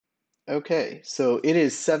Okay, so it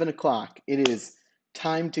is 7 o'clock. It is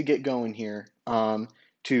time to get going here.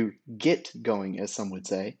 To get going, as some would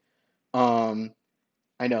say. Um,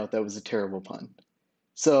 I know that was a terrible pun.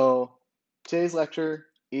 So today's lecture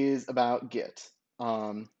is about Git.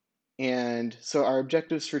 And so our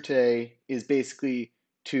objectives for today is basically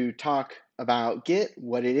to talk about Git,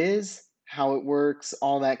 what it is, how it works,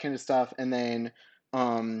 all that kind of stuff, and then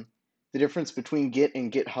the difference between Git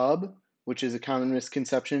and GitHub, which is a common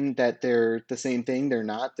misconception that they're the same thing. They're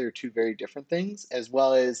not. They're two very different things, as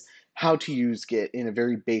well as how to use Git in a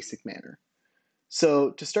very basic manner.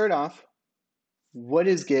 So to start off, what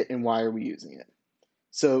is Git and why are we using it?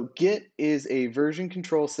 So Git is a version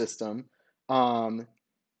control system.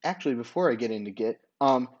 Actually, before I get into Git,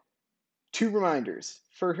 two reminders.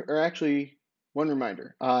 One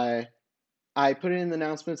reminder. I put it in the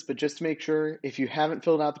announcements, but just to make sure, if you haven't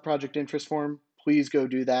filled out the project interest form, please go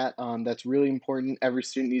do that. That's really important. Every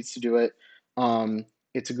student needs to do it.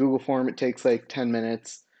 It's a Google form. It takes like 10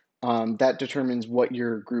 minutes. That determines what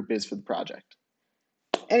your group is for the project.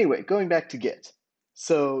 Anyway, going back to Git.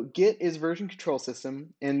 So Git is version control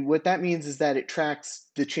system, and what that means is that it tracks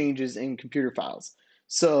the changes in computer files.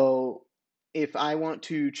 So if I want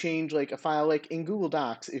to change like a file like in Google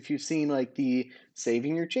Docs, if you've seen like the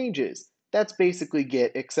saving your changes, that's basically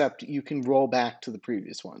Git, except you can roll back to the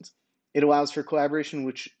previous ones. It allows for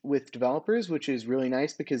collaboration with developers, which is really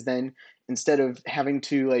nice because then instead of having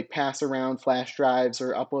to like pass around flash drives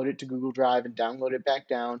or upload it to Google Drive and download it back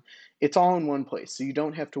down, it's all in one place. So you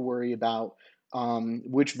don't have to worry about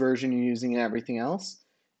which version you're using and everything else.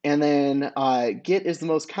 And then Git is the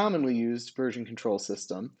most commonly used version control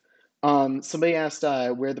system. Somebody asked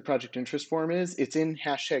where the project interest form is. It's in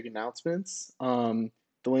hashtag announcements. The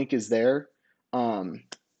link is there.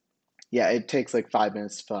 Yeah, it takes like 5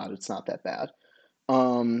 minutes to fill out. It's not that bad.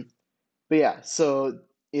 But yeah, so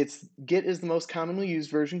Git is the most commonly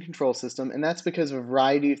used version control system, and that's because of a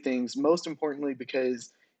variety of things. Most importantly,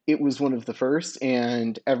 because it was one of the first,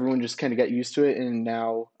 and everyone just kind of got used to it, and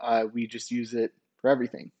now we just use it for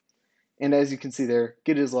everything. And as you can see there,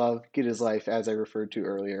 Git is love, Git is life, as I referred to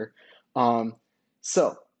earlier.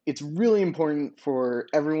 So it's really important for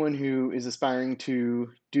everyone who is aspiring to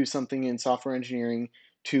do something in software engineering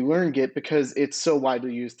to learn Git because it's so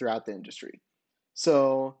widely used throughout the industry.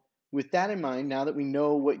 So with that in mind, now that we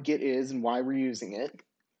know what Git is and why we're using it,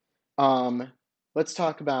 let's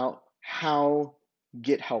talk about how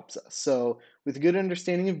Git helps us. So with a good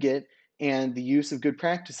understanding of Git and the use of good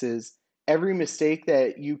practices, every mistake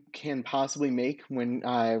that you can possibly make when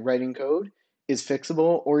writing code is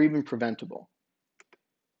fixable or even preventable.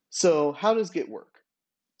 So how does Git work?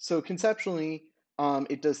 So conceptually,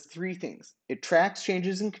 it does three things. It tracks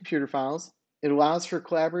changes in computer files, it allows for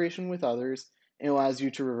collaboration with others, and it allows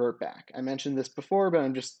you to revert back. I mentioned this before, but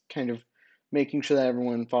I'm just kind of making sure that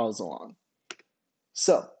everyone follows along.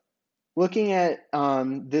 So looking at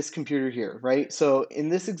this computer here, right? So in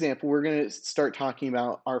this example, we're going to start talking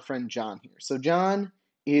about our friend John here. So John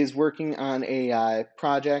is working on a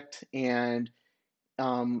project, and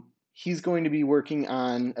he's going to be working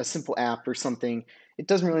on a simple app or something. It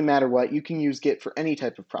doesn't really matter what. You can use Git for any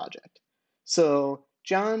type of project. So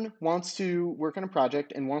John wants to work on a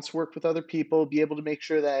project and wants to work with other people, be able to make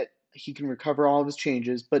sure that he can recover all of his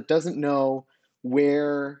changes, but doesn't know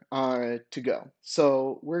where to go.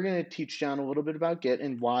 So we're going to teach John a little bit about Git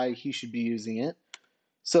and why he should be using it.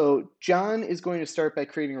 So John is going to start by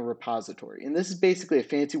creating a repository. And this is basically a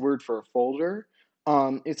fancy word for a folder.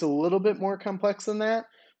 It's a little bit more complex than that,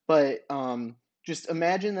 but just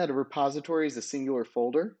imagine that a repository is a singular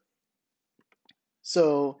folder.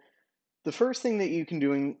 So the first thing that you can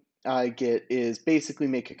do in Git is basically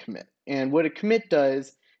make a commit. And what a commit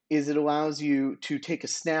does is it allows you to take a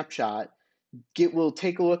snapshot. Git will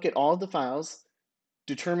take a look at all of the files,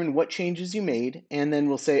 determine what changes you made, and then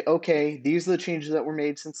we'll say, okay, these are the changes that were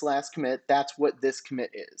made since the last commit. That's what this commit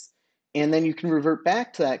is. And then you can revert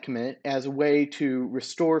back to that commit as a way to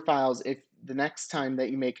restore files if the next time that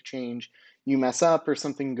you make a change, you mess up or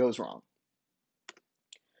something goes wrong.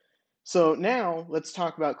 So now let's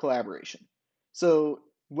talk about collaboration. So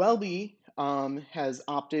Welby has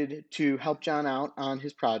opted to help John out on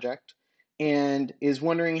his project and is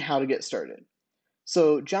wondering how to get started.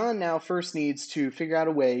 So John now first needs to figure out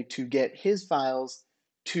a way to get his files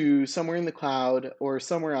to somewhere in the cloud or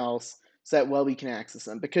somewhere else so that Welby can access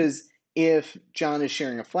them. Because if John is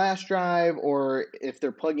sharing a flash drive or if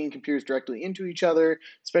they're plugging computers directly into each other,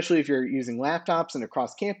 especially if you're using laptops and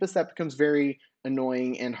across campus, that becomes very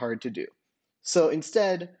annoying and hard to do. So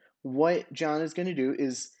instead, what John is going to do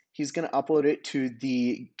is he's going to upload it to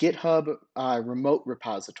the GitHub remote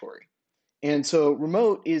repository. And so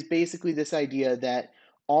remote is basically this idea that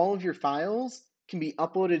all of your files can be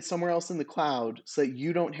uploaded somewhere else in the cloud so that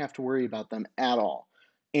you don't have to worry about them at all.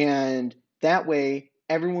 And that way,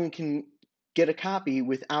 everyone can get a copy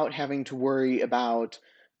without having to worry about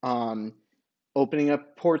opening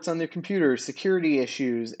up ports on their computer, security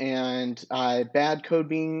issues, and bad code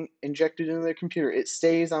being injected into their computer. It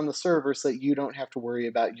stays on the server so that you don't have to worry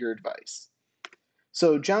about your device.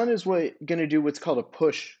 So John is going to do what's called a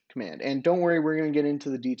push command. And don't worry, we're going to get into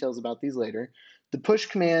the details about these later. The push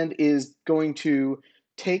command is going to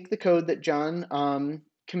take the code that John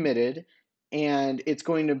committed, and it's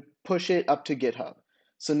going to push it up to GitHub.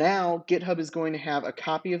 So now GitHub is going to have a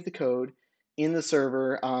copy of the code in the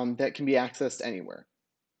server that can be accessed anywhere.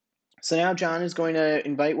 So now John is going to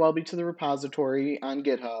invite Welby to the repository on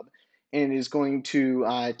GitHub and is going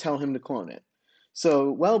to tell him to clone it.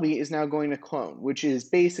 So Welby is now going to clone, which is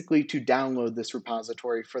basically to download this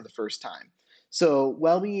repository for the first time. So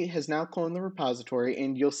Welby has now cloned the repository,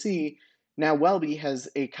 and you'll see now Welby has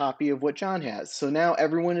a copy of what John has. So now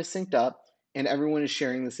everyone is synced up and everyone is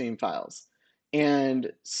sharing the same files.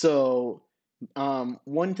 And so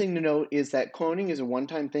one thing to note is that cloning is a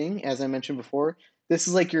one-time thing, as I mentioned before. This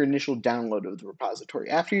is like your initial download of the repository.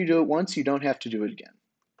 After you do it once, you don't have to do it again.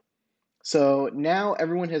 So now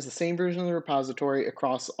everyone has the same version of the repository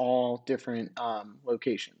across all different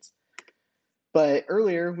locations. But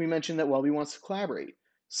earlier we mentioned that Welby wants to collaborate.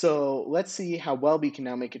 So let's see how Welby can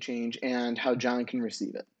now make a change and how John can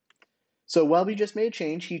receive it. So Welby just made a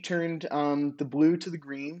change. He turned the blue to the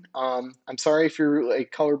green. I'm sorry if you're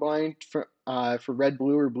like colorblind for red,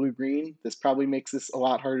 blue, or blue, green. This probably makes this a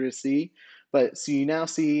lot harder to see. But so you now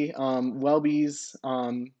see Welby's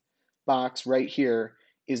box right here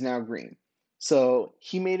is now green. So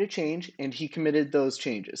he made a change and he committed those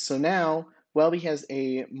changes. So now Welby has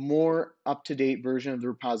a more up-to-date version of the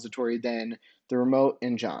repository than the remote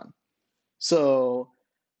and John. So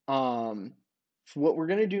what we're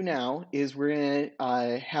going to do now is we're going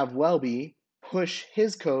to have Welby push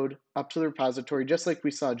his code up to the repository just like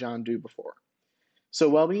we saw John do before. So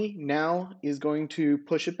Welby now is going to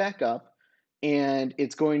push it back up, and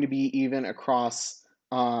it's going to be even across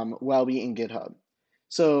Welby and GitHub.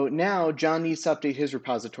 So now John needs to update his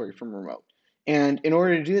repository from remote. And in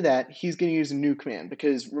order to do that, he's going to use a new command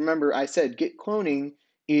because remember I said git cloning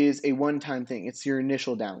is a one-time thing. It's your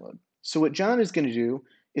initial download. So what John is going to do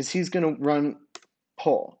is he's going to run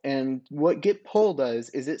pull. And what git pull does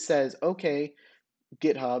is it says, okay,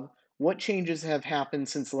 GitHub, what changes have happened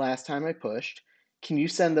since the last time I pushed? Can you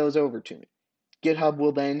send those over to me? GitHub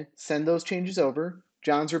will then send those changes over.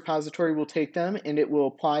 John's repository will take them and it will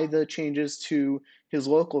apply the changes to his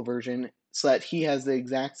local version so that he has the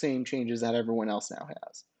exact same changes that everyone else now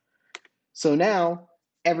has. So now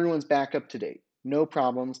everyone's back up to date, no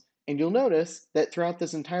problems. And you'll notice that throughout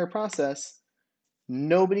this entire process,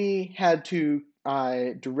 nobody had to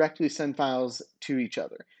directly send files to each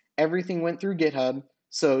other. Everything went through GitHub,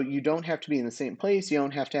 so you don't have to be in the same place, you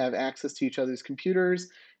don't have to have access to each other's computers,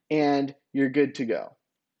 and you're good to go.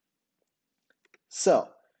 So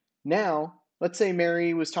now, let's say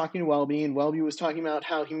Mary was talking to Welby, and Welby was talking about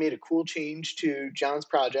how he made a cool change to John's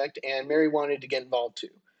project, and Mary wanted to get involved too.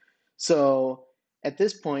 So at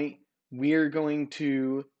this point, we're going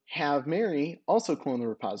to have Mary also clone the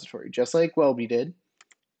repository, just like Welby did.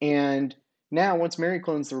 And now once Mary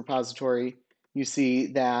clones the repository, you see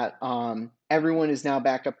that everyone is now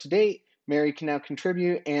back up to date. Mary can now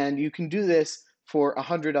contribute, and you can do this for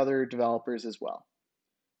 100 other developers as well.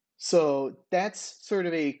 So that's sort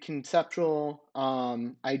of a conceptual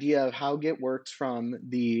idea of how Git works from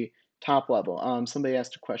the top level. Somebody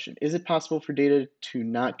asked a question. Is it possible for data to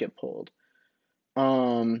not get pulled?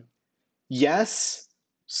 Yes,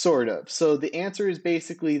 sort of. So the answer is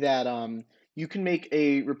basically that you can make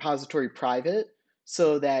a repository private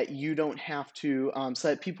so that you don't have to, so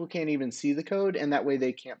that people can't even see the code and that way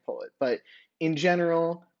they can't pull it. But in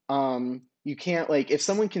general, you can't, like, if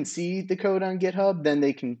someone can see the code on GitHub, then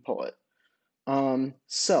they can pull it.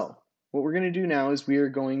 So what we're going to do now is we are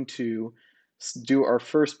going to do our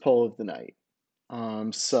first pull of the night.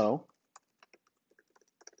 All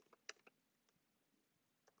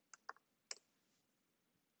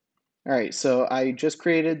right, so I just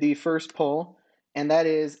created the first pull, and that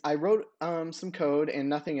is I wrote some code and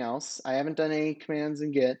nothing else. I haven't done any commands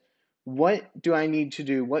in Git. What do I need to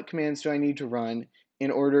do? What commands do I need to run in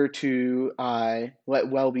order to let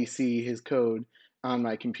Welby see his code on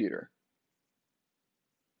my computer?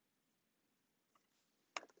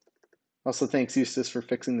 Also, thanks, Eustace, for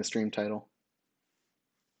fixing the stream title.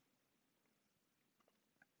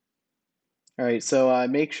 All right, so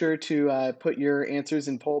make sure to put your answers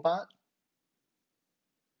in Pollbot.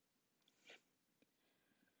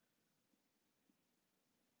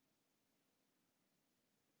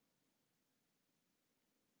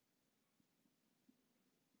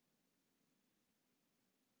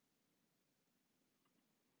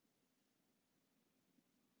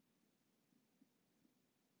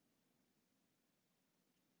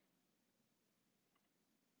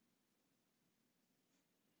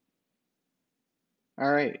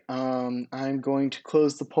 All right, I'm going to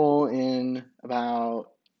close the poll in about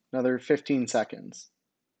another 15 seconds.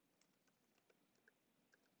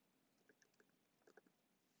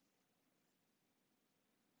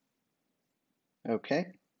 Okay.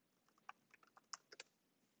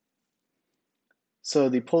 So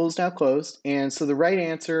the poll is now closed, and so the right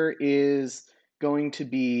answer is going to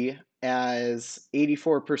be, as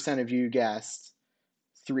 84% of you guessed,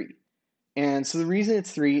 3. And so the reason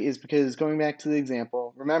it's 3 is because, going back to the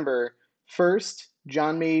example, remember, first,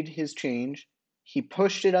 John made his change, he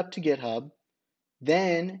pushed it up to GitHub,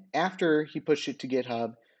 then after he pushed it to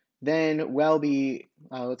GitHub, then Welby,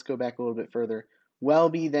 let's go back a little bit further,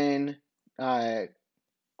 Welby then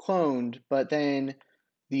cloned, but then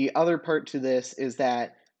the other part to this is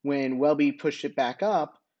that when Welby pushed it back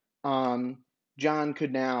up, John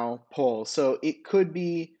could now pull. So it could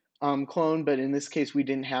be clone, but in this case, we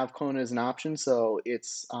didn't have clone as an option, so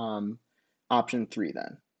it's option 3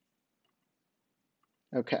 then.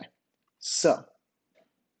 Okay, so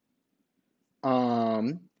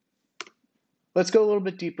let's go a little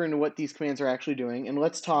bit deeper into what these commands are actually doing, and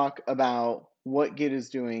let's talk about what Git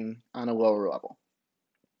is doing on a lower level.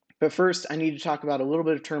 But first, I need to talk about a little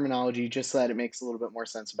bit of terminology just so that it makes a little bit more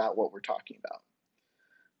sense about what we're talking about.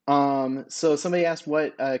 So somebody asked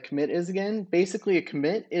what a commit is again. Basically, a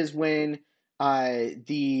commit is when when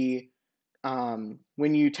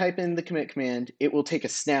you type in the commit command, it will take a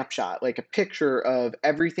snapshot, like a picture of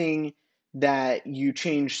everything that you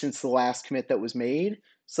changed since the last commit that was made,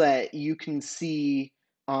 so that you can see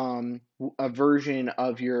a version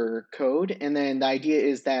of your code. And then the idea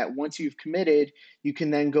is that once you've committed, you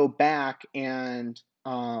can then go back and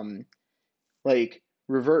like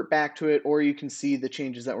revert back to it, or you can see the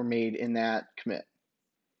changes that were made in that commit.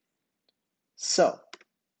 So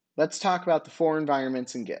let's talk about the 4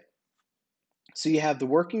 environments in Git. So you have the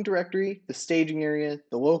working directory, the staging area,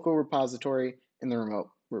 the local repository, and the remote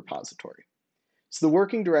repository. So the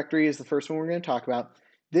working directory is the first one we're going to talk about.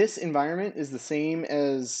 This environment is the same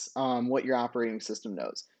as what your operating system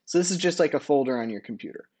knows. So this is just like a folder on your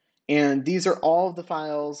computer. And these are all of the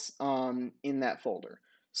files in that folder.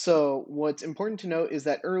 So what's important to note is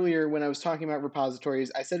that earlier when I was talking about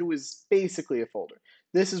repositories, I said it was basically a folder.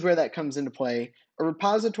 This is where that comes into play. A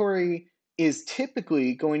repository is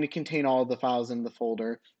typically going to contain all of the files in the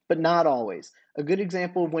folder, but not always. A good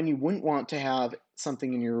example of when you wouldn't want to have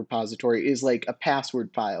something in your repository is like a password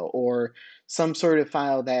file or some sort of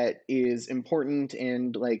file that is important,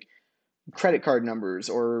 and like credit card numbers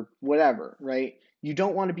or whatever, right? You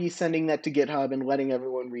don't want to be sending that to GitHub and letting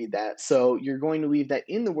everyone read that. So you're going to leave that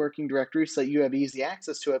in the working directory so that you have easy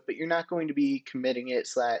access to it, but you're not going to be committing it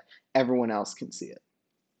so that everyone else can see it.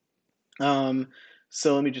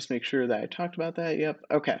 So let me just make sure that I talked about that. Yep.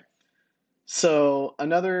 Okay. So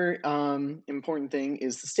another important thing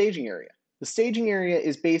is the staging area. The staging area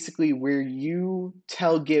is basically where you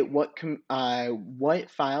tell Git what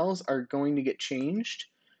files are going to get changed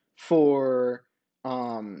for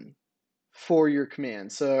your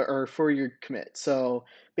command, so, or for your commit. So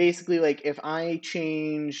basically, like if I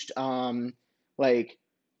changed like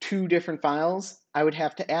 2 different files, I would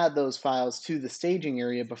have to add those files to the staging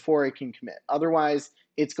area before I can commit. Otherwise,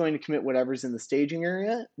 it's going to commit whatever's in the staging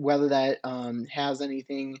area, whether that has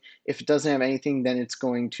anything. If it doesn't have anything, then it's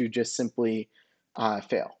going to just simply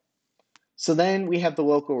fail. So then we have the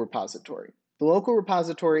local repository. The local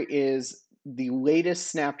repository is the latest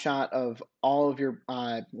snapshot of all of your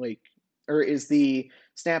is the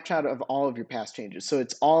snapshot of all of your past changes. So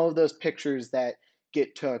it's all of those pictures that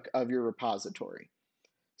Git took of your repository.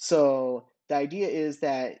 So the idea is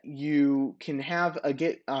that you can have a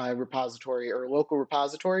Git repository or a local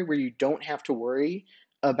repository where you don't have to worry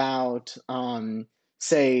about,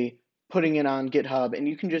 say, putting it on GitHub, and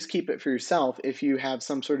you can just keep it for yourself if you have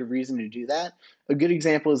some sort of reason to do that. A good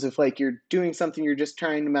example is if like you're doing something, you're just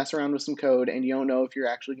trying to mess around with some code and you don't know if you're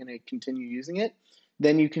actually going to continue using it,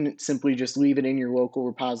 then you can simply just leave it in your local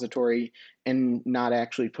repository and not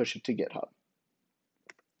actually push it to GitHub.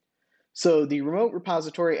 So the remote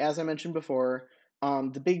repository, as I mentioned before,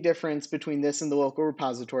 the big difference between this and the local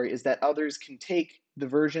repository is that others can take the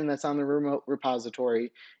version that's on the remote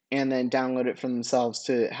repository and then download it for themselves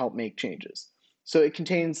to help make changes. So it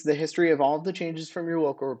contains the history of all of the changes from your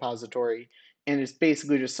local repository, and it's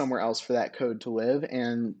basically just somewhere else for that code to live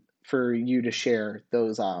and for you to share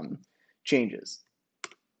those changes.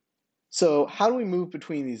 So how do we move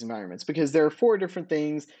between these environments? Because there are 4 different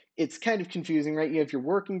things. It's kind of confusing, right? You have your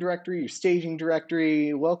working directory, your staging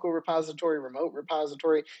directory, local repository, remote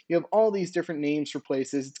repository. You have all these different names for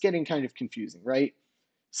places. It's getting kind of confusing, right?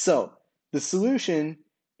 So the solution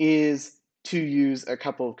is to use a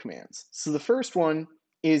couple of commands. So the first one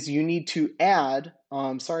is you need to add,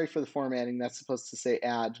 sorry for the formatting, that's supposed to say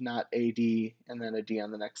add, not AD, and then a D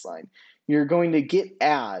on the next line. You're going to git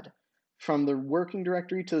add from the working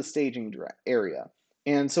directory to the staging area.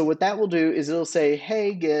 And so what that will do is it'll say,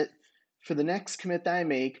 hey git, for the next commit that I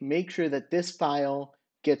make sure that this file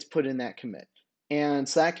gets put in that commit. And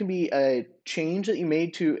so that can be a change that you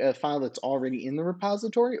made to a file that's already in the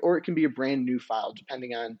repository, or it can be a brand new file,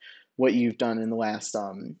 depending on what you've done in the last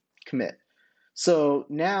commit. So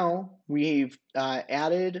now we've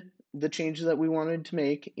added the changes that we wanted to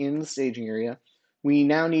make in the staging area. We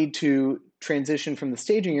now need to transition from the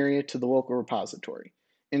staging area to the local repository.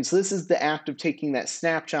 And so this is the act of taking that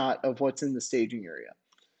snapshot of what's in the staging area.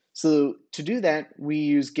 So to do that, we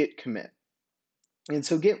use git commit. And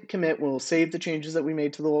so git commit will save the changes that we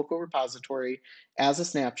made to the local repository as a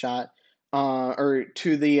snapshot, or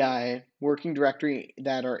to the working directory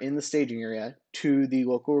that are in the staging area to the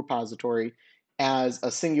local repository as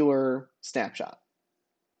a singular snapshot.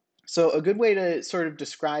 So a good way to sort of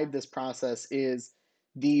describe this process is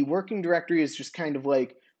the working directory is just kind of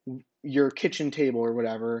like your kitchen table or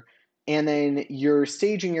whatever. And then your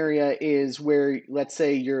staging area is where, let's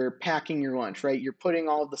say, you're packing your lunch, right? You're putting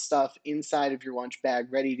all of the stuff inside of your lunch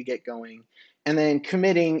bag, ready to get going. And then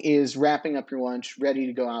committing is wrapping up your lunch, ready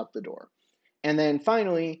to go out the door. And then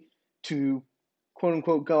finally, to quote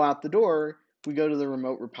unquote go out the door, we go to the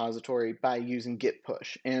remote repository by using git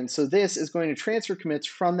push. And so this is going to transfer commits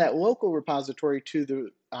from that local repository to the,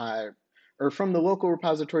 or from the local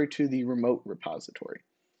repository to the remote repository.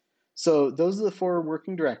 So those are the 4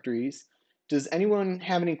 working directories. Does anyone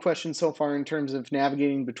have any questions so far in terms of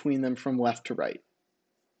navigating between them from left to right?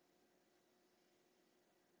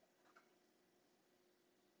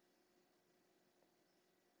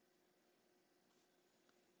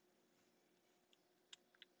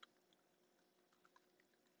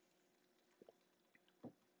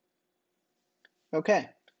 Okay,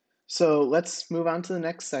 so let's move on to the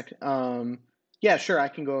next section. Yeah, sure, I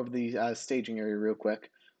can go over the staging area real quick.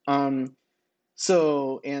 And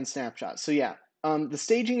snapshot. So yeah, the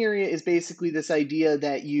staging area is basically this idea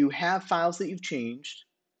that you have files that you've changed.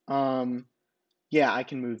 Yeah, I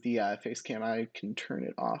can move the face cam. I can turn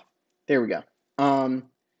it off. There we go.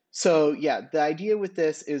 So yeah, the idea with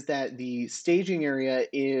this is that the staging area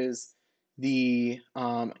is the,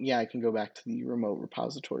 yeah, I can go back to the remote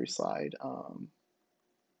repository slide.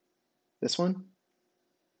 This one?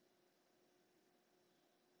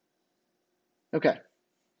 Okay.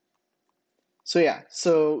 So yeah,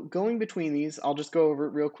 so going between these, I'll just go over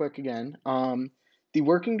it real quick again. The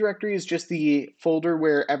working directory is just the folder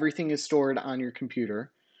where everything is stored on your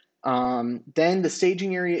computer. Then the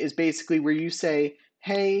staging area is basically where you say,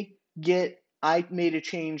 hey, git, I made a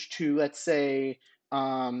change to, let's say,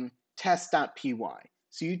 test.py.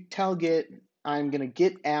 So you tell git, I'm going to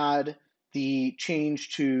git add the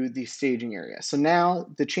change to the staging area. So now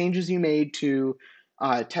the changes you made to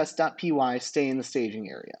test.py stay in the staging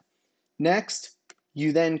area. Next,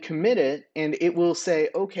 you then commit it, and it will say,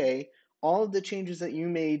 okay, all of the changes that you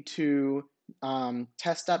made to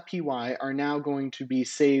test.py are now going to be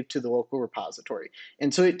saved to the local repository.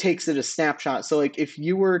 And so it takes it a snapshot. So like if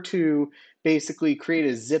you were to basically create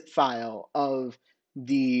a zip file of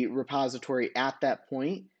the repository at that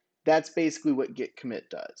point, that's basically what git commit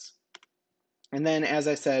does. And then, as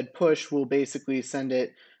I said, push will basically send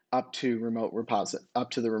it up to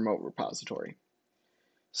the remote repository.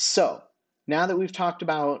 So now that we've talked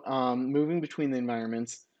about moving between the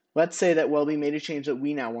environments, let's say that Welby made a change that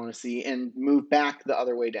we now want to see and move back the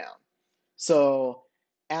other way down. So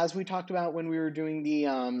as we talked about when we were doing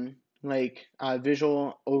the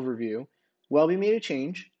visual overview, Welby made a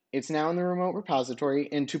change. It's now in the remote repository,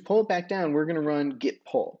 and to pull it back down, we're going to run git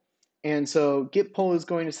pull. And so git pull is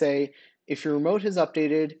going to say, if your remote has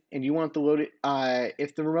updated and you want the load,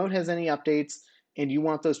 if the remote has any updates and you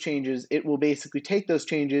want those changes, it will basically take those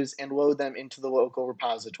changes and load them into the local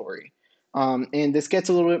repository. And this gets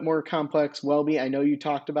a little bit more complex. Welby, I know you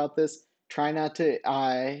talked about this. Try not to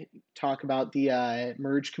talk about the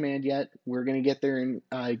merge command yet. We're going to get there in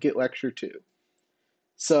Git Lecture 2.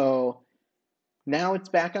 So now it's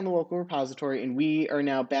back on the local repository, and we are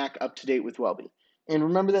now back up to date with Welby. And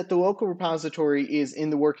remember that the local repository is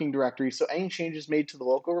in the working directory, so any changes made to the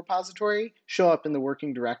local repository show up in the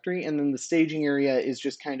working directory, and then the staging area is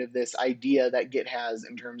just kind of this idea that Git has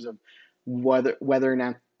in terms of whether or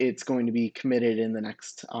not it's going to be committed in the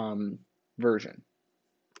next version,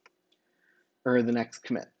 or the next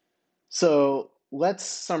commit. So let's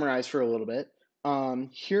summarize for a little bit.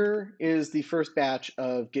 Here is the first batch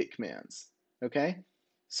of Git commands, okay?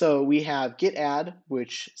 So we have git add,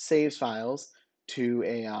 which saves files to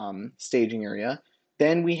a staging area.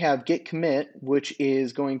 Then we have git commit, which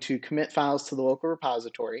is going to commit files to the local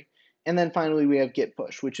repository. And then finally we have git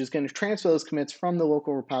push, which is going to transfer those commits from the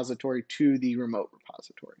local repository to the remote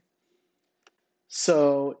repository.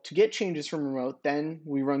 So to get changes from remote, then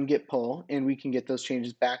we run git pull, and we can get those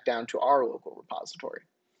changes back down to our local repository.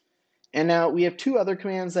 And now we have two other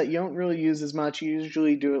commands that you don't really use as much. You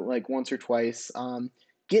usually do it like once or twice.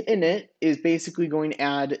 Git init is basically going to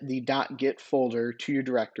add the .git folder to your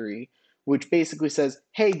directory, which basically says,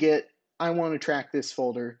 hey Git, I want to track this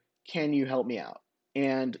folder. Can you help me out?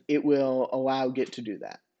 And it will allow Git to do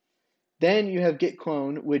that. Then you have git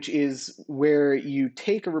clone, which is where you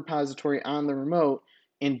take a repository on the remote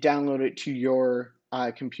and download it to your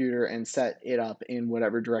computer and set it up in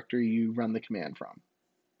whatever directory you run the command from.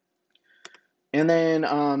 And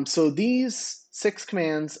then, so these 6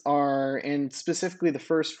 commands are, and specifically the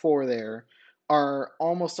first 4 there, are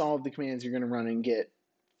almost all of the commands you're going to run in Git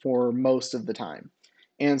for most of the time.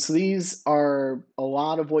 And so these are a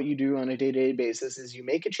lot of what you do on a day-to-day basis is you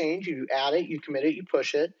make a change, you add it, you commit it, you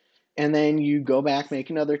push it, and then you go back, make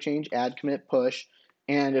another change, add, commit, push,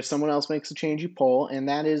 and if someone else makes a change, you pull, and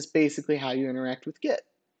that is basically how you interact with Git.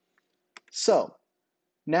 So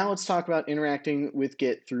now let's talk about interacting with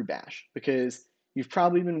Git through Bash, because you've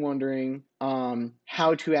probably been wondering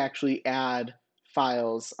how to actually add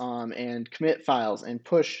files and commit files and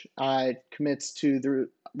push commits to the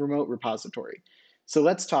remote repository. So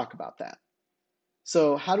let's talk about that.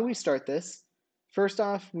 So how do we start this? First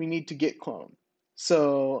off, we need to git clone.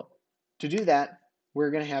 So to do that,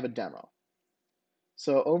 we're going to have a demo.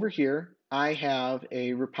 So over here, I have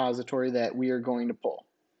a repository that we are going to pull.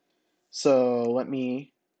 So let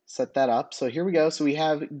me set that up. So here we go. So we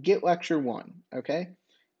have Git Lecture 1, okay?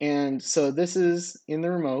 And so this is in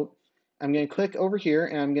the remote. I'm going to click over here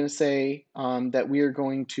and I'm going to say that we are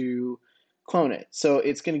going to clone it. So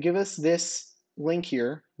it's going to give us this link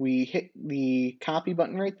here. We hit the copy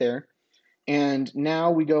button right there. And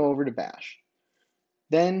now we go over to Bash.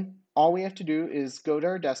 Then all we have to do is go to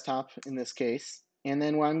our desktop in this case. And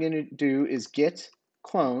then what I'm going to do is git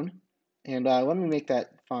clone. And let me make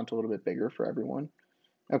that font a little bit bigger for everyone.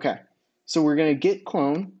 Okay, so we're going to git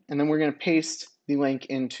clone, and then we're going to paste the link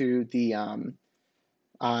into the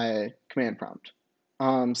command prompt.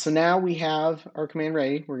 So now we have our command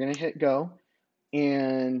ready. We're going to hit go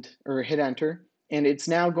or hit enter, and it's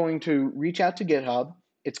now going to reach out to GitHub.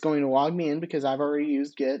 It's going to log me in because I've already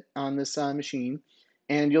used Git on this machine.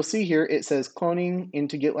 And you'll see here it says cloning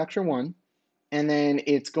into Git Lecture 1, and then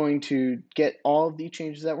it's going to get all of the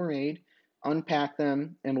changes that were made, unpack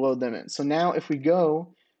them, and load them in. So now if we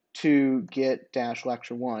go to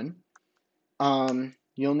git-lecture 1,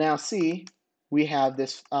 you'll now see we have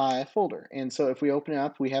this folder. And so if we open it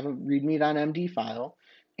up, we have a readme.md file.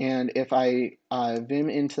 And if I vim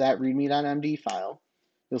into that readme.md file,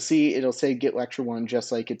 you'll see it'll say git lecture 1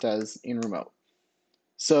 just like it does in remote.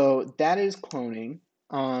 So that is cloning.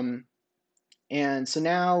 And so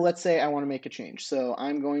now let's say I want to make a change. So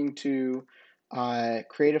I'm going to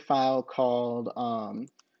create a file called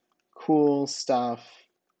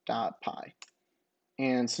coolstuff.py.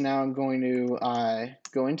 And so now I'm going to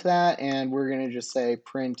go into that, and we're going to just say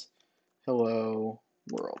print hello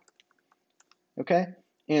world. Okay,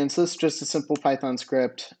 and so this is just a simple Python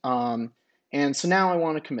script. And so now I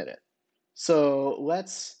want to commit it. So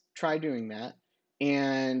let's try doing that.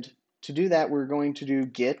 And to do that, we're going to do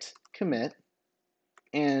git commit.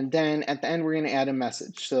 And then at the end, we're going to add a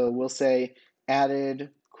message. So we'll say added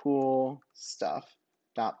cool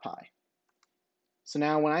stuff.py. So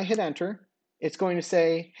now when I hit enter, it's going to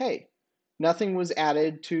say, hey, nothing was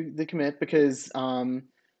added to the commit because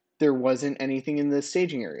there wasn't anything in the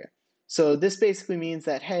staging area. So this basically means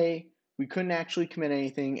that, hey, we couldn't actually commit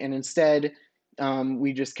anything, and instead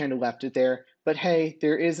we just kind of left it there. But hey,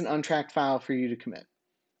 there is an untracked file for you to commit.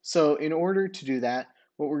 So in order to do that,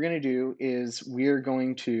 what we're going to do is we're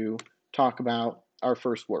going to talk about our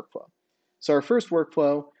first workflow. So our first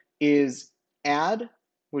workflow is add,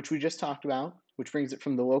 which we just talked about, which brings it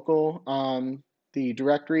from the local, the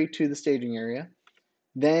directory to the staging area.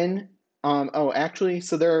 Then,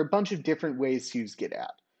 so there are a bunch of different ways to use git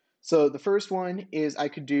add. So the first one is I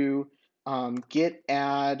could do git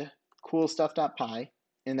add coolstuff.py,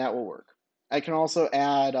 and that will work. I can also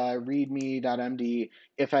add readme.md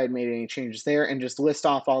if I had made any changes there and just list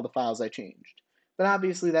off all the files I changed. But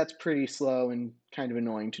obviously that's pretty slow and kind of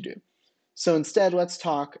annoying to do. So instead, let's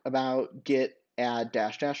talk about git add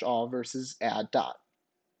 --all versus add dot.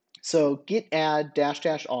 So git add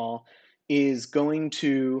 --all is going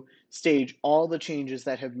to stage all the changes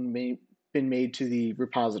that have been been made to the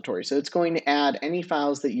repository. So it's going to add any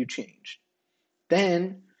files that you changed.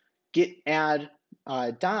 Then git add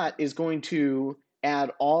dot is going to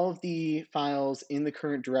add all of the files in the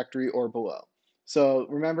current directory or below. So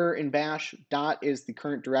remember, in bash, dot is the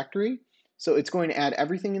current directory. So it's going to add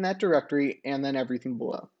everything in that directory and then everything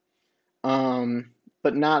below,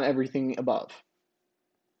 but not everything above.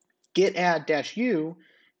 Git add -u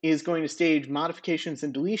is going to stage modifications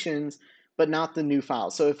and deletions, but not the new file.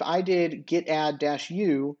 So if I did git add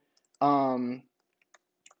 -u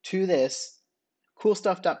to this,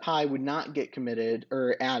 coolstuff.py would not get committed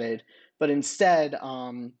or added, but instead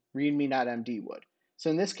readme.md would. So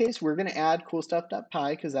in this case, we're going to add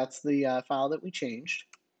coolstuff.py because that's the file that we changed,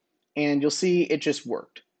 and you'll see it just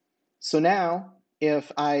worked. So now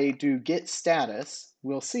if I do git status,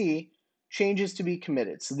 we'll see changes to be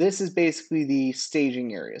committed. So this is basically the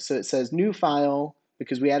staging area. So it says new file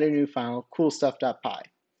because we added a new file, coolstuff.py.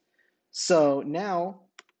 So now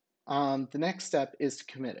the next step is to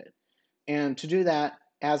commit it. And to do that,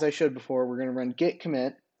 as I showed before, we're going to run git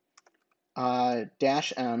commit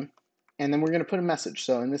 -m, and then we're going to put a message.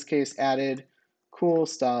 So in this case, added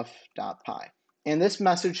coolstuff.py. And this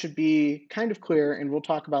message should be kind of clear, and we'll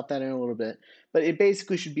talk about that in a little bit. But it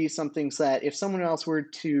basically should be something so that if someone else were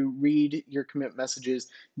to read your commit messages,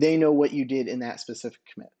 they know what you did in that specific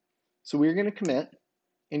commit. So we're going to commit,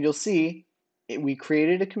 and you'll see we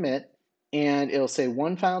created a commit, and it'll say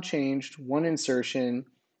one file changed, one insertion,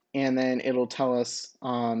 and then it'll tell us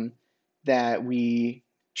that we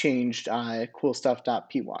changed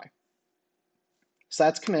coolstuff.py. So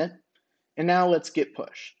that's commit. And now let's git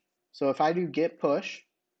push. So if I do git push,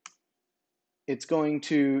 it's going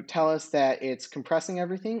to tell us that it's compressing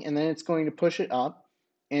everything, and then it's going to push it up.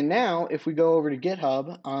 And now if we go over to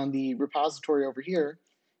GitHub on the repository over here,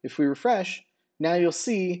 if we refresh, now you'll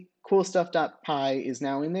see coolstuff.py is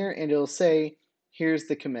now in there, and it'll say, here's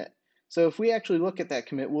the commit. So if we actually look at that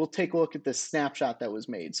commit, we'll take a look at the snapshot that was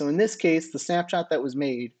made. So in this case, the snapshot that was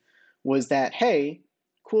made was that, hey,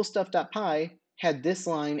 coolstuff.py had this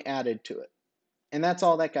line added to it. And that's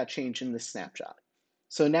all that got changed in this snapshot.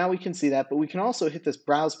 So now we can see that, but we can also hit this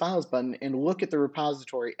Browse Files button and look at the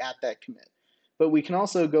repository at that commit. But we can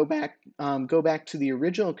also go back to the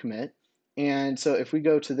original commit. And so if we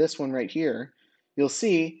go to this one right here, you'll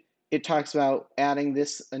see it talks about adding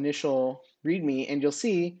this initial README, and you'll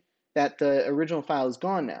see that the original file is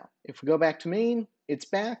gone now. If we go back to main, it's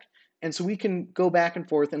back. And so we can go back and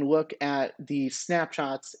forth and look at the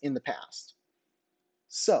snapshots in the past.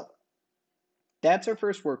 So that's our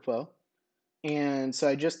first workflow. And so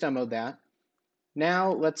I just demoed that.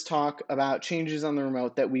 Now let's talk about changes on the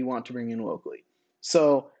remote that we want to bring in locally.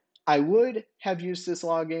 So I would have Eustace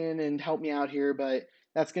log in and help me out here, but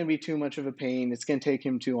that's going to be too much of a pain. It's going to take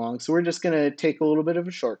him too long. So we're just going to take a little bit of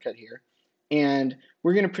a shortcut here. And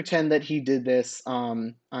we're going to pretend that he did this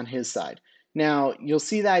on his side. Now you'll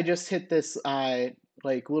see that I just hit this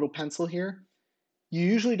like little pencil here. You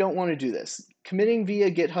usually don't want to do this. Committing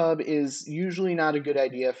via GitHub is usually not a good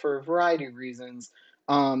idea for a variety of reasons,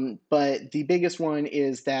 but the biggest one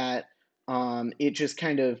is that it just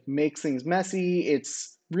kind of makes things messy.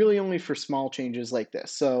 It's really only for small changes like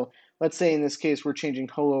this. So let's say in this case, we're changing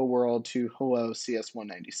hello world to hello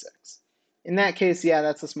CS196. In that case, yeah,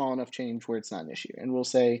 that's a small enough change where it's not an issue. And we'll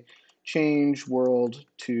say change world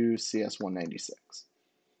to CS196.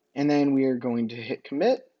 And then we are going to hit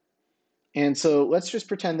commit. And so let's just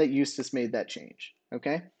pretend that Eustace made that change,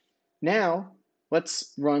 okay? Now,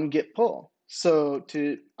 let's run git pull. So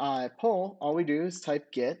to pull, all we do is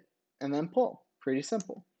type git and then pull. Pretty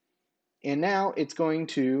simple. And now it's going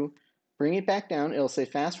to bring it back down. It'll say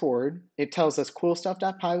fast forward. It tells us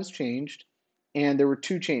coolstuff.py was changed, and there were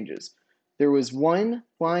two changes. There was one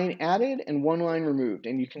line added and one line removed,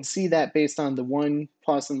 and you can see that based on the 1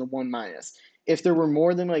 plus and the 1 minus. If there were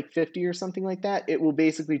more than like 50 or something like that, it will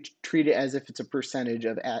basically treat it as if it's a percentage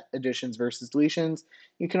of additions versus deletions.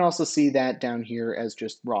 You can also see that down here as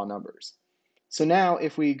just raw numbers. So now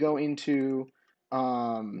if we go into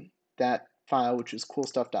that file, which is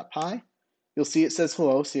coolstuff.py, you'll see it says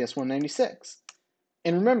hello CS196.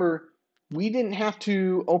 And remember, we didn't have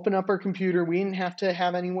to open up our computer. We didn't have to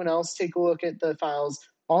have anyone else take a look at the files.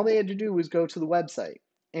 All they had to do was go to the website.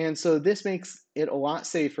 And so this makes it a lot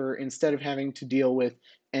safer instead of having to deal with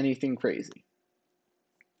anything crazy.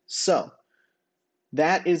 So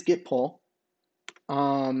that is git pull.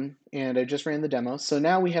 And I just ran the demo. So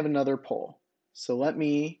now we have another pull. So let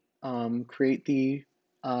me create the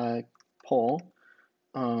pull.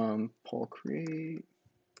 Pull create.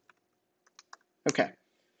 Okay.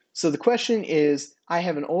 So the question is, I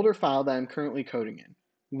have an older file that I'm currently coding in.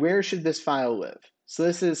 Where should this file live? So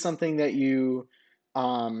this is something that you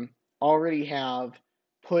already have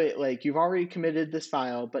put, like you've already committed this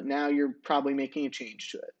file, but now you're probably making a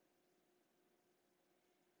change to it.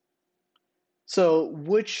 So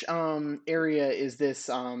which area is this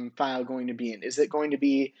file going to be in? Is it going to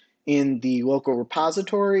be in the local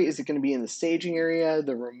repository? Is it going to be in the staging area,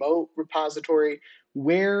 the remote repository?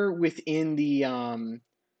 Where within the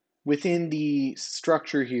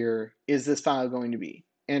structure here is this file going to be?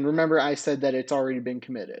 And remember, I said that it's already been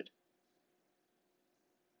committed.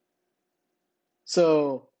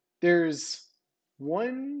 So there's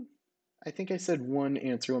one, I think I said one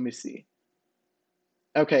answer. Let me see.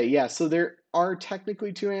 Okay, yeah, so there are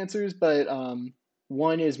technically two answers, but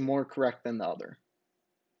one is more correct than the other.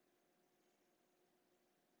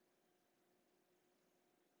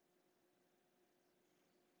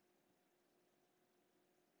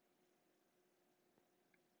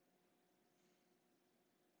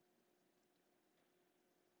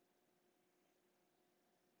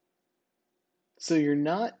 So you're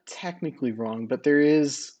not technically wrong, but there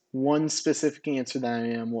is one specific answer that I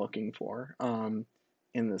am looking for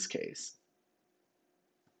in this case.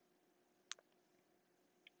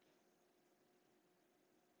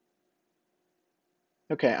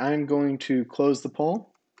 Okay, I'm going to close the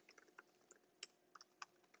poll.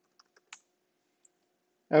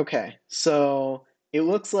 Okay, so it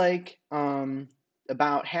looks like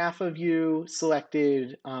about half of you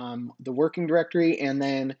selected the working directory, and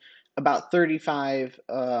then about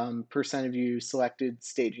 35% of you selected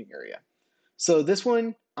staging area. So this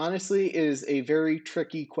one, honestly, is a very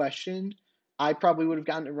tricky question. I probably would have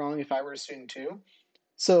gotten it wrong if I were a student too.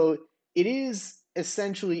 So it is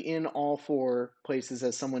essentially in all four places,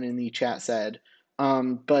 as someone in the chat said.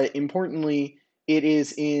 But importantly, it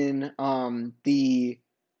is in the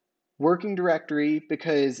working directory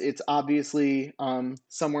because it's obviously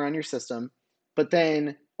somewhere on your system, but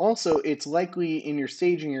then also it's likely in your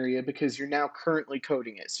staging area because you're now currently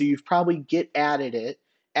coding it. So you've probably added it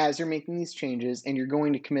as you're making these changes and you're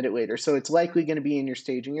going to commit it later. So it's likely going to be in your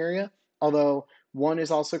staging area, although one is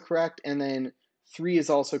also correct and then three is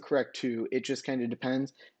also correct too. It just kind of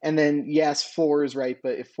depends. And then yes, four is right,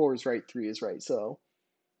 but if four is right, three is right. So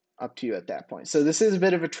up to you at that point. So this is a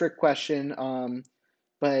bit of a trick question.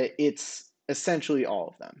 But it's essentially all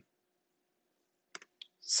of them.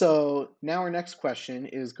 So now our next question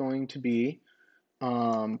is going to be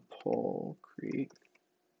pull create.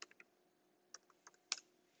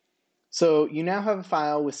 So you now have a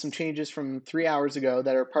file with some changes from 3 hours ago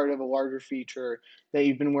that are part of a larger feature that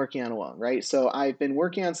you've been working on alone, right? So I've been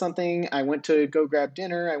working on something. I went to go grab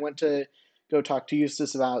dinner. I went to go talk to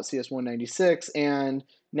Eustace about CS196, and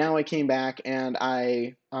now I came back and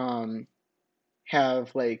I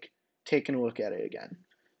have like taken a look at it again.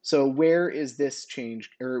 So where is this change,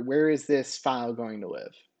 or where is this file going to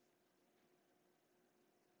live?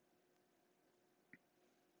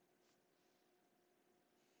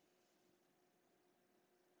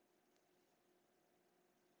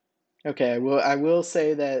 Okay, well, I will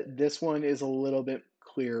say that this one is a little bit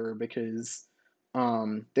clearer because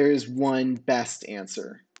there is one best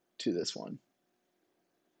answer to this one.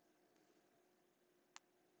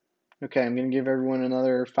 Okay, I'm going to give everyone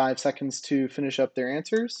another 5 seconds to finish up their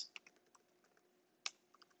answers.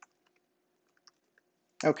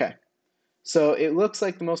 Okay, so it looks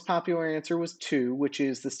like the most popular answer was 2, which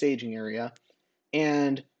is the staging area.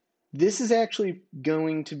 And this is actually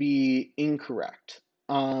going to be incorrect.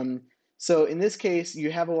 So in this case,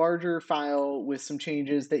 you have a larger file with some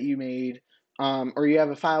changes that you made, or you have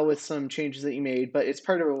a file with some changes that you made, but it's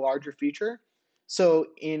part of a larger feature. So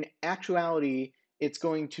in actuality, it's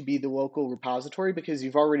going to be the local repository because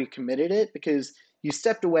you've already committed it, because you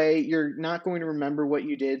stepped away, you're not going to remember what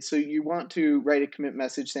you did. So you want to write a commit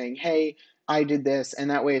message saying, hey, I did this,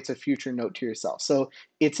 and that way it's a future note to yourself. So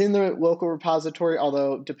it's in the local repository,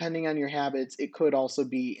 although depending on your habits, it could also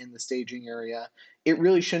be in the staging area. It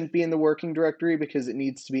really shouldn't be in the working directory because it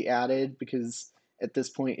needs to be added, because at this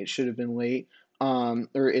point it should have been late,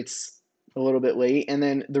 or it's a little bit late. And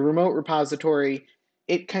then the remote repository,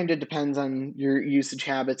 it kind of depends on your usage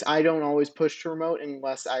habits. I don't always push to remote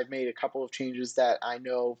unless I've made a couple of changes that I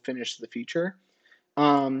know finish the feature.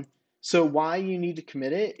 So why you need to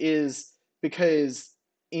commit it is because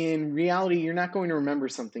in reality, you're not going to remember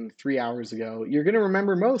something 3 hours ago. You're going to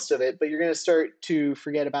remember most of it, but you're going to start to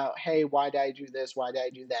forget about, hey, why did I do this? Why did I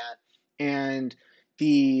do that? And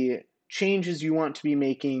the changes you want to be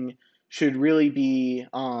making should really be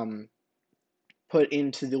put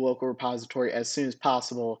into the local repository as soon as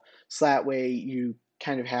possible. So that way you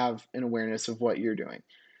kind of have an awareness of what you're doing.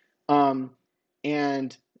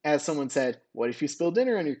 And as someone said, what if you spill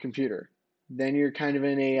dinner on your computer? then you're kind of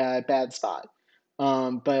in a bad spot.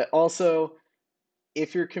 But also,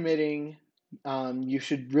 if you're committing, you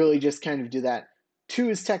should really just kind of do that. 2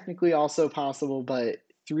 is technically also possible, but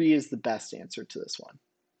 3 is the best answer to this one.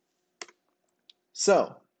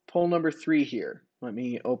 So, poll number 3 here. Let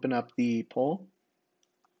me open up the poll.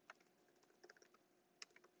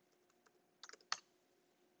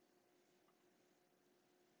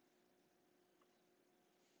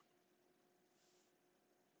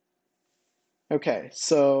 Okay,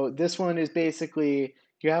 so this one is basically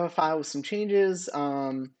you have a file with some changes,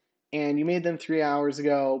 and you made them 3 hours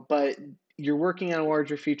ago, but you're working on a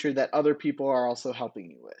larger feature that other people are also helping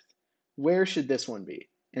you with. Where should this one be?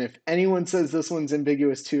 And if anyone says this one's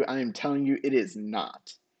ambiguous too, I am telling you it is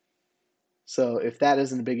not. So if that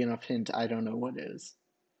isn't a big enough hint, I don't know what is.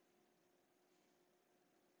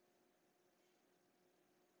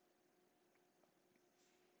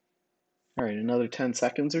 All right, another 10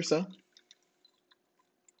 seconds or so.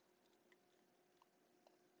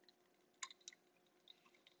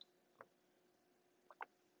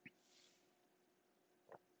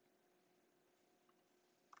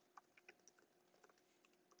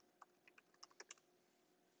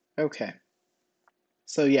 Okay.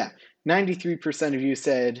 So yeah, 93% of you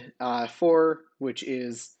said 4, which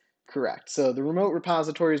is correct. So the remote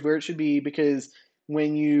repository is where it should be, because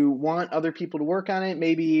when you want other people to work on it,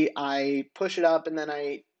 maybe I push it up and then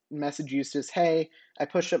I message Eustace, hey, I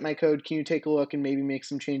pushed up my code, can you take a look and maybe make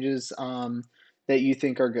some changes that you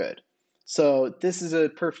think are good? So this is a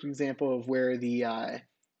perfect example of where the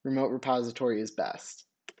remote repository is best.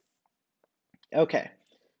 Okay,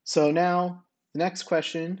 so now the next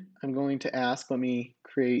question I'm going to ask, let me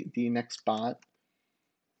create the next bot,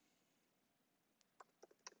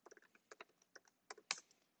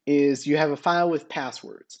 is you have a file with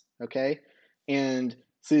passwords, okay? And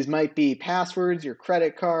so these might be passwords, your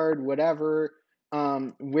credit card, whatever.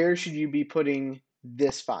 Where should you be putting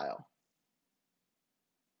this file?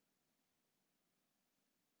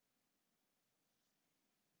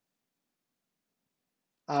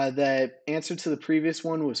 The answer to the previous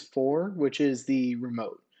one was 4, which is the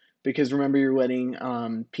remote. Because remember, you're letting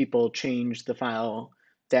people change the file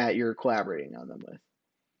that you're collaborating on them with.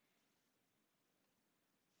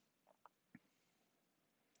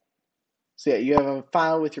 So yeah, you have a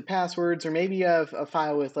file with your passwords, or maybe you have a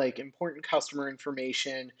file with like important customer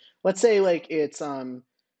information. Let's say like it's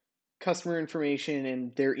customer information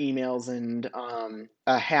and their emails and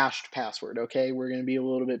a hashed password. Okay, we're going to be a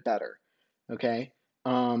little bit better. Okay,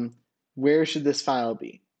 where should this file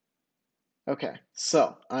be? Okay,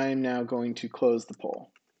 so I'm now going to close the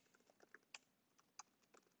poll.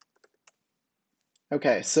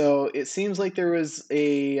 Okay, so it seems like there was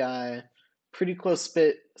a pretty close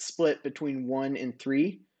split between 1 and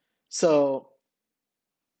 3. So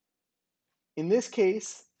in this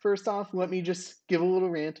case, first off, let me just give a little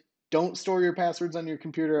rant. Don't store your passwords on your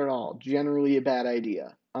computer at all. Generally a bad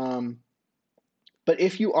idea. But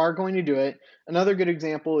if you are going to do it, another good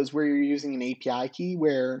example is where you're using an API key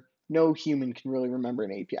where no human can really remember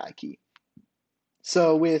an API key.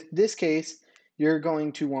 So with this case, you're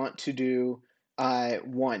going to want to do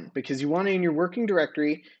 1, because you want it in your working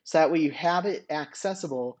directory, so that way you have it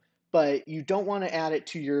accessible, but you don't want to add it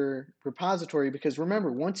to your repository, because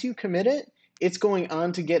remember, once you commit it, it's going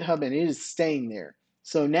on to GitHub and it is staying there.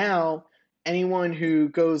 So now anyone who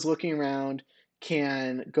goes looking around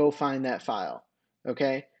can go find that file,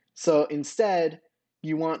 okay? So instead,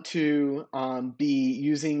 you want to be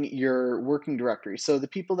using your working directory. So the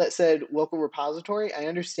people that said local repository, I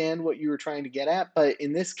understand what you were trying to get at, but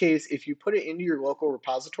in this case, if you put it into your local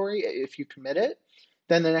repository, if you commit it,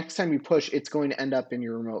 then the next time you push, it's going to end up in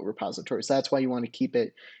your remote repository. So that's why you want to keep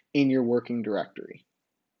it in your working directory.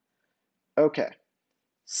 Okay,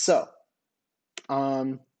 so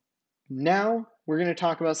now we're going to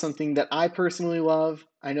talk about something that I personally love.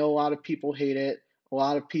 I know a lot of people hate it. A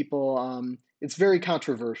lot of people, it's very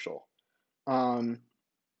controversial. And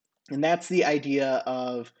that's the idea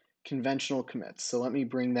of conventional commits. So let me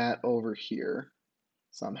bring that over here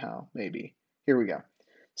somehow, maybe. Here we go.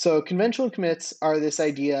 So conventional commits are this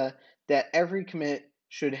idea that every commit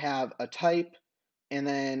should have a type and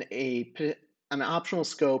then an optional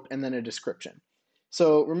scope and then a description.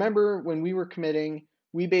 So remember when we were committing,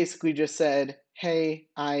 we basically just said, hey,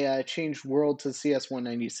 I changed world to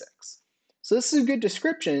CS196. So this is a good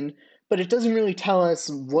description, but it doesn't really tell us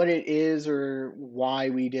what it is or why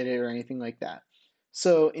we did it or anything like that.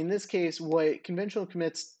 So in this case, what conventional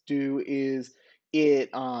commits do is it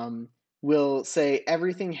will say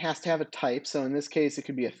everything has to have a type. So in this case, it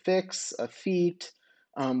could be a fix, a feat,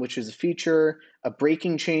 which is a feature, a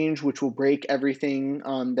breaking change, which will break everything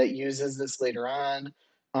that uses this later on.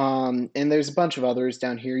 And there's a bunch of others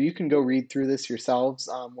down here. You can go read through this yourselves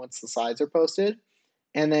once the slides are posted.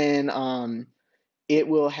 And then it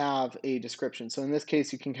will have a description. So in this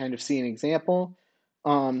case, you can kind of see an example.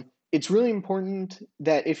 It's really important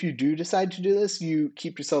that if you do decide to do this, you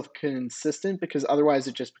keep yourself consistent, because otherwise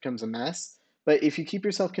it just becomes a mess. But if you keep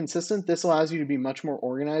yourself consistent, this allows you to be much more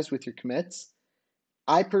organized with your commits.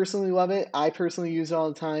 I personally love it. I personally use it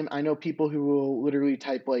all the time. I know people who will literally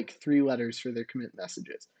type like 3 letters for their commit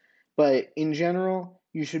messages. But in general,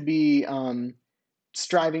 you should be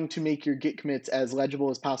striving to make your Git commits as legible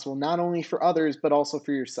as possible, not only for others, but also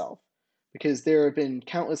for yourself. Because there have been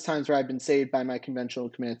countless times where I've been saved by my conventional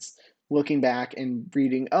commits, looking back and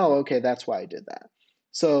reading, oh, okay, that's why I did that.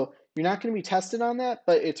 So you're not going to be tested on that,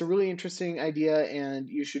 but it's a really interesting idea, and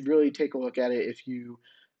you should really take a look at it if you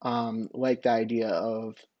like the idea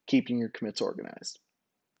of keeping your commits organized.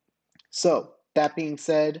 So that being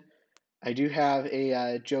said, I do have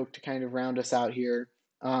a joke to kind of round us out here.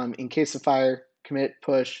 In case of fire, commit,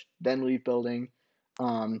 push, then leave building.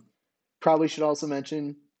 Probably should also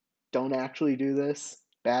mention, don't actually do this.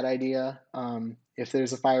 Bad idea. If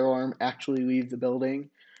there's a fire alarm, actually leave the building.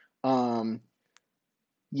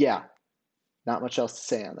 Yeah, not much else to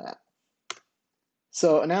say on that.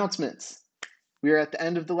 So announcements. We are at the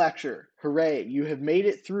end of the lecture. Hooray, you have made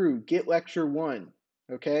it through Git Lecture 1,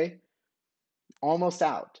 okay? Almost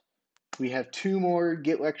out. We have 2 more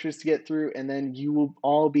Git lectures to get through, and then you will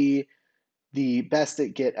all be the best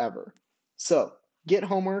at Git ever. So, Git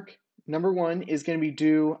homework, number 1 is going to be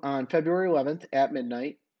due on February 11th at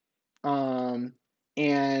midnight. And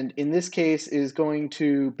in this case is going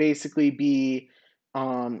to basically be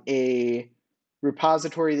a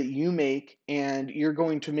repository that you make, and you're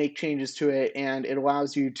going to make changes to it, and it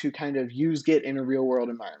allows you to kind of use Git in a real world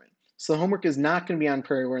environment. So the homework is not going to be on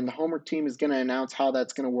Prairieware, and the homework team is going to announce how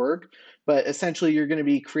that's going to work, but essentially you're going to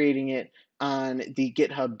be creating it on the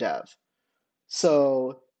GitHub dev.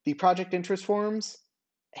 So the project interest forms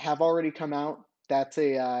have already come out. That's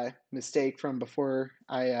a mistake from before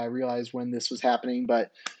I realized when this was happening. But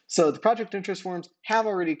so the project interest forms have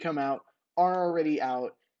already come out, are already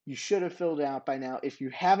out. You should have filled it out by now. If you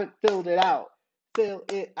haven't filled it out, fill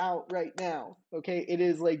it out right now. Okay, it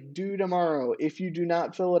is like due tomorrow. If you do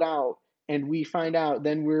not fill it out and we find out,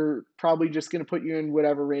 then we're probably just going to put you in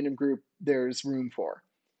whatever random group there's room for.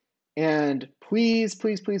 And please,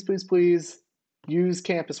 please, please, please, please use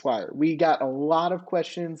CampusWire. We got a lot of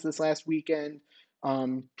questions this last weekend.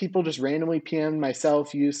 People just randomly PM'd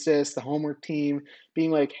myself, Eustace, the homework team, being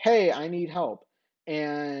like, hey, I need help.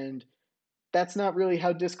 And that's not really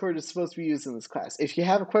how Discord is supposed to be used in this class. If you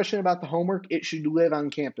have a question about the homework, it should live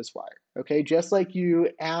on CampusWire, okay? Just like you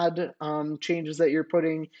add changes that you're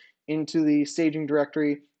putting into the staging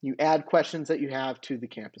directory, you add questions that you have to the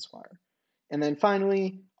CampusWire. And then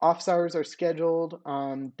finally, office hours are scheduled.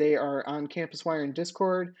 They are on CampusWire and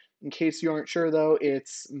Discord. In case you aren't sure though,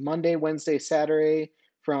 it's Monday, Wednesday, Saturday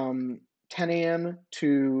from 10 a.m.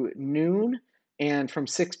 to noon, and from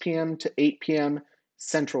 6 p.m. to 8 p.m.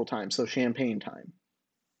 Central Time, so Champagne time.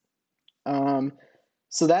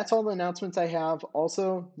 So that's all the announcements I have.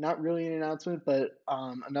 Also, not really an announcement, but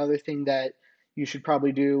another thing that you should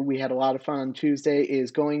probably do, we had a lot of fun on Tuesday, is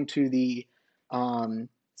going to the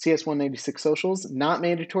CS196 socials. Not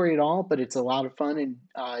mandatory at all, but it's a lot of fun,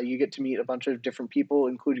 and you get to meet a bunch of different people,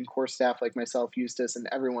 including course staff like myself, Eustace, and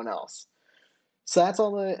everyone else. So that's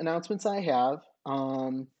all the announcements I have.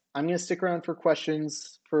 I'm going to stick around for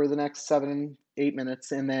questions for the next 7-8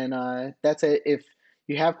 minutes, and then that's it. If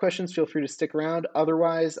you have questions, feel free to stick around.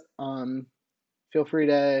 Otherwise, feel free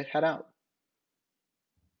to head out.